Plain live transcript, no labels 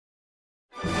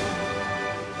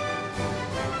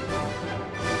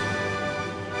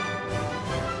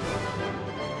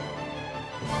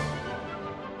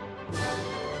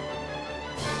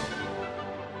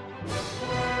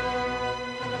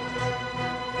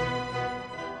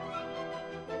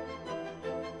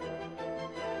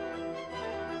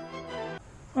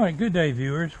Alright, good day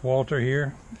viewers, Walter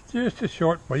here. Just a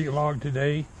short vlog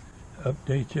today,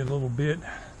 update you a little bit.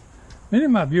 Many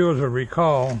of my viewers will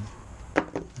recall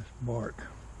this bark.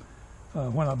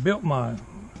 When I built my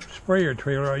sprayer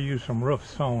trailer, I used some rough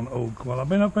sawn oak. Well, I've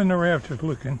been up in the rafters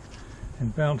looking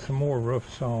and found some more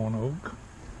rough sawn oak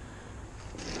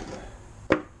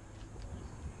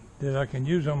that I can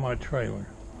use on my trailer.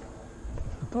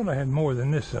 I thought I had more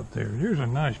than this up there. Here's a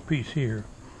nice piece here.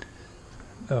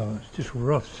 It's just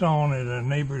rough sawn at a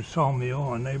neighbor's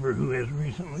sawmill, a neighbor who has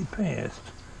recently passed.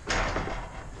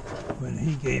 When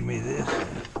he gave me this,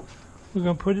 we're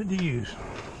going to put it to use.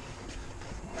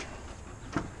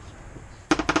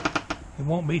 It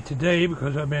won't be today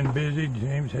because I've been busy.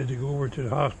 James had to go over to the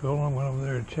hospital. I went over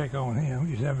there to check on him.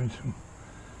 He's having some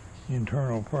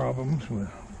internal problems with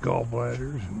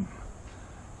gallbladders and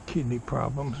kidney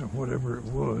problems or whatever it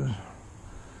was.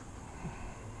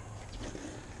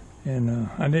 And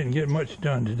I didn't get much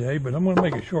done today, but I'm going to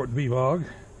make a short vlog.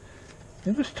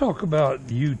 And let's talk about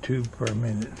YouTube for a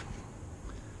minute.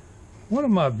 One of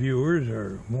my viewers,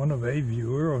 or one of a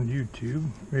viewer on YouTube,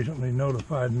 recently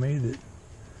notified me that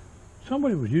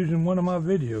somebody was using one of my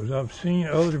videos. I've seen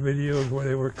other videos where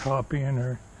they were copying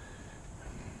or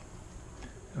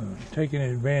taking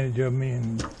advantage of me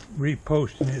and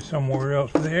reposting it somewhere else.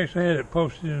 But they actually had it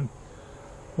posted in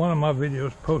one of my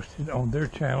videos, posted on their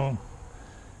channel.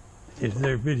 Is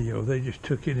their video. They just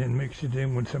took it and mixed it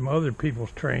in with some other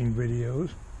people's train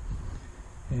videos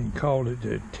and called it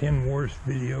the 10 worst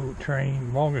video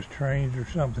train, longest trains or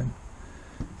something.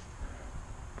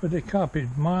 But they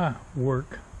copied my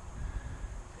work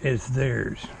as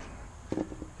theirs.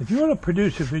 If you want to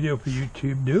produce a video for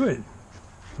YouTube, do it.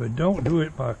 But don't do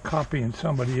it by copying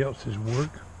somebody else's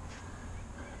work.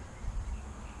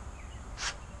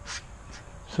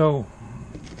 So,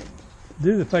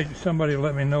 due to the fact that somebody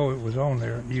let me know it was on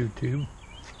there on YouTube,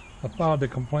 I filed a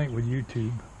complaint with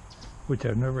YouTube, which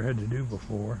I've never had to do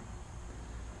before.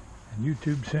 And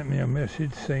YouTube sent me a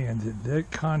message saying that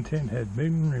that content had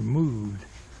been removed.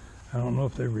 I don't know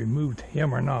if they removed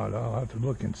him or not. I'll have to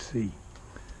look and see.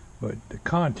 But the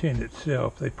content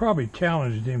itself, they probably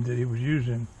challenged him that he was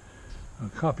using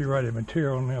copyrighted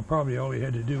material, and now probably all he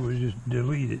had to do was just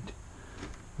delete it.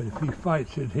 But if he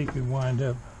fights it, he could wind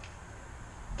up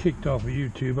kicked off of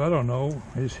YouTube. I don't know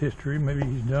his history. Maybe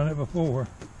he's done it before.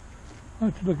 I'll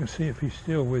have to look and see if he's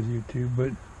still with YouTube.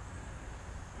 But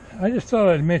I just thought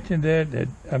I'd mention that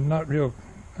I'm not real.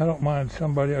 I don't mind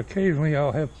somebody. Occasionally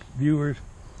I'll have viewers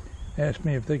ask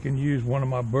me if they can use one of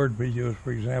my bird videos,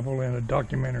 for example, in a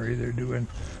documentary they're doing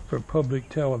for public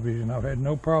television. I've had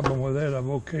no problem with that. I've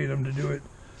okayed them to do it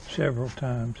several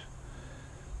times.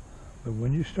 But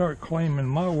when you start claiming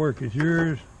my work as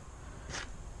yours,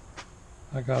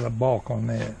 I got a balk on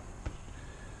that.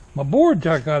 My boards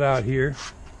I got out here,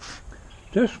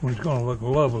 this one's going to look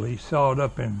lovely, sawed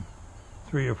up in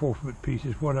 3 or 4 foot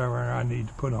pieces, whatever I need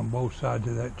to put on both sides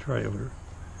of that trailer.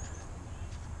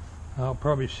 I'll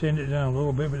probably sand it down a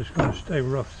little bit, but it's going to stay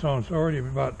rough sawn. It's already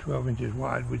about 12 inches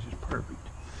wide, which is perfect.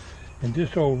 And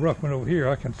this old rough one over here,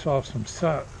 I can saw some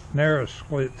narrow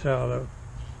slits out of,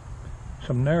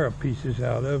 some narrow pieces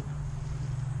out of,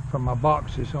 from my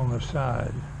boxes on the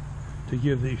side, to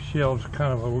give these shelves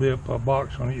kind of a lip, a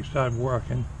box on each side where I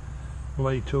can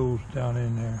lay tools down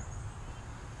in there.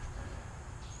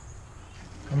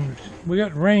 We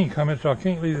got rain coming, so I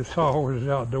can't leave the sawhorses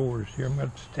outdoors here. I'm going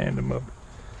to stand them up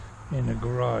in the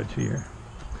garage here.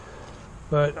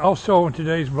 But also in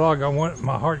today's vlog,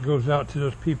 my heart goes out to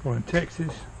those people in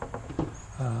Texas.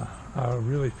 I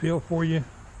really feel for you.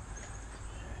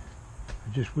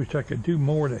 I just wish I could do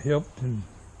more to help. And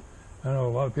I know a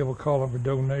lot of people call them for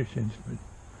donations, but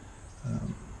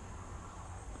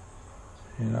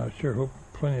and I sure hope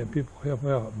plenty of people help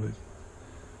out. But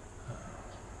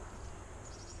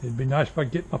it'd be nice if I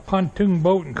get my pontoon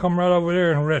boat and come right over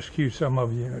there and rescue some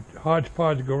of you.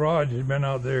 Hodge-Podge Garage has been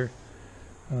out there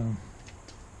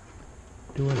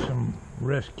doing some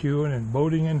rescuing and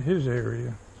boating in his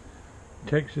area.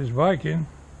 Texas Viking,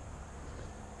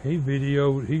 he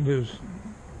lives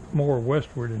more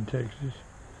westward in Texas.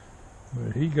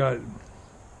 But he got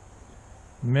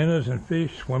minnows and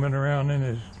fish swimming around in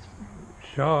his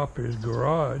shop, his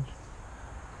garage.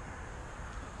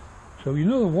 So you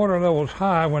know the water level's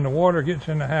high when the water gets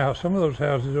in the house. Some of those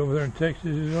houses over there in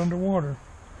Texas is underwater.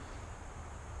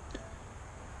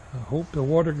 I hope the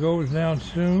water goes down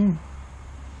soon.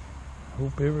 I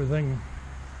hope everything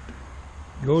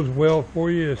goes well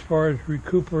for you as far as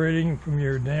recuperating from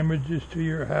your damages to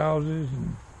your houses.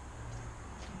 And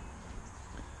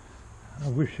I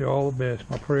wish you all the best.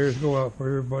 My prayers go out for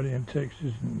everybody in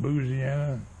Texas and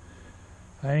Louisiana.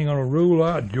 I ain't gonna rule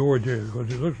out Georgia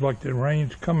because it looks like the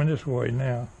rain's coming this way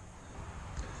now.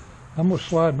 I'm gonna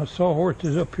slide my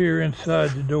sawhorses up here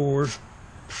inside the door.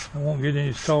 I won't get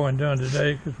any sawing done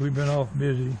today because we've been off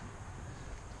busy.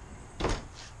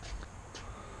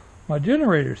 My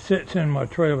generator sits in my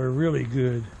trailer really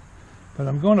good, but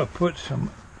I'm gonna put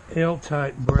some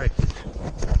L-type brackets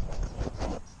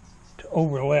to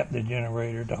overlap the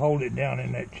generator to hold it down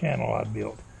in that channel I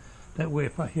built. That way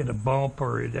if I hit a bump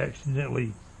or it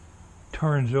accidentally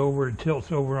turns over and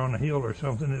tilts over on a hill or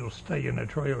something, it'll stay in the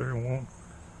trailer and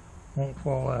won't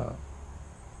fall out.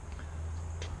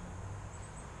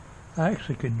 I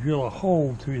actually could drill a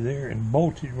hole through there and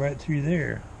bolt it right through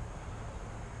there.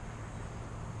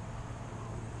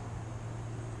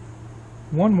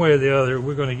 One way or the other,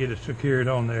 we're going to get it secured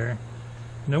on there.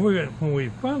 And then when we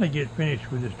finally get finished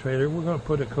with this trailer, we're going to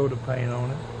put a coat of paint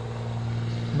on it,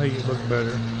 make it look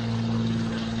better.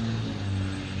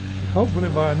 Hopefully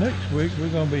by next week, we're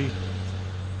going to be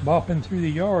bopping through the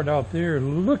yard out there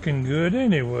looking good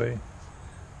anyway.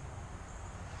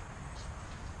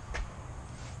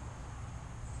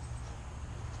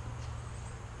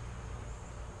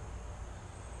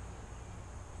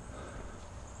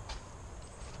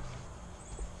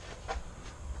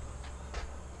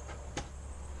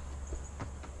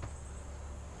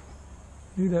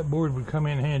 Knew that board would come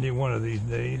in handy one of these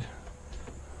days.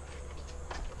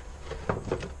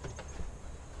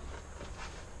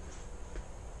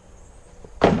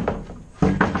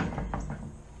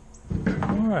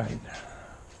 Alright.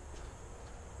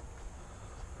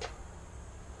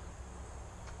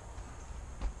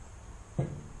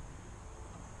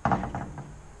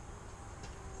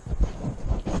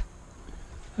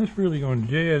 That's really going to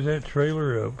jazz that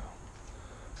trailer up.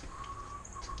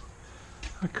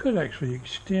 I could actually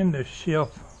extend the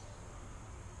shelf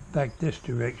back this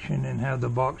direction and have the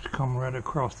box come right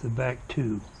across the back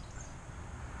too.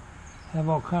 Have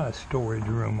all kind of storage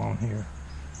room on here.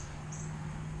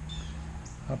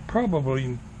 I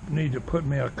probably need to put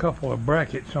me a couple of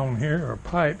brackets on here, or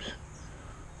pipes,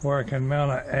 where I can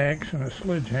mount an axe and a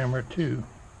sledgehammer too.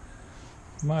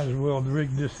 Might as well rig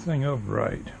this thing up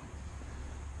right.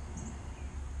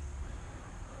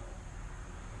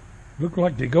 Look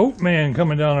like the goat man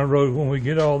coming down the road when we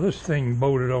get all this thing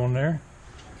bolted on there.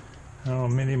 I don't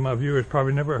know, many of my viewers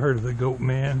probably never heard of the goat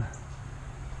man.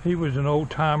 He was an old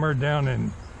timer down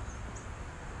in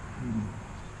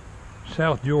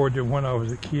South Georgia when I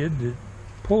was a kid that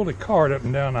pulled a cart up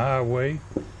and down the highway,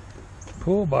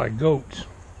 pulled by goats.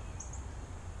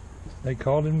 They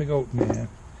called him the goat man.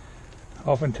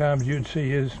 Oftentimes you'd see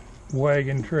his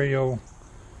wagon trail,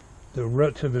 the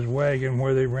ruts of his wagon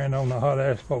where they ran on the hot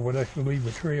asphalt would actually leave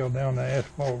a trail down the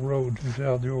asphalt roads in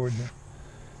South Georgia.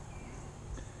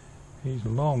 He's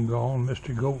long gone,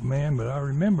 Mr. Goat Man, but I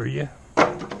remember you.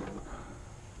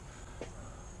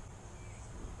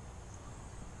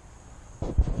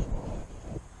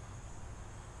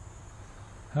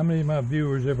 How many of my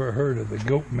viewers ever heard of the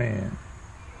Goat Man?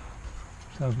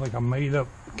 Sounds like a made-up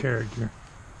character,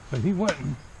 but he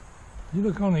wasn't. You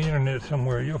look on the internet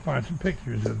somewhere, you'll find some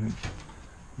pictures of him.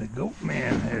 The Goat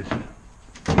Man has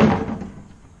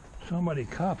somebody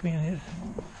copying his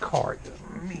cart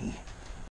of me.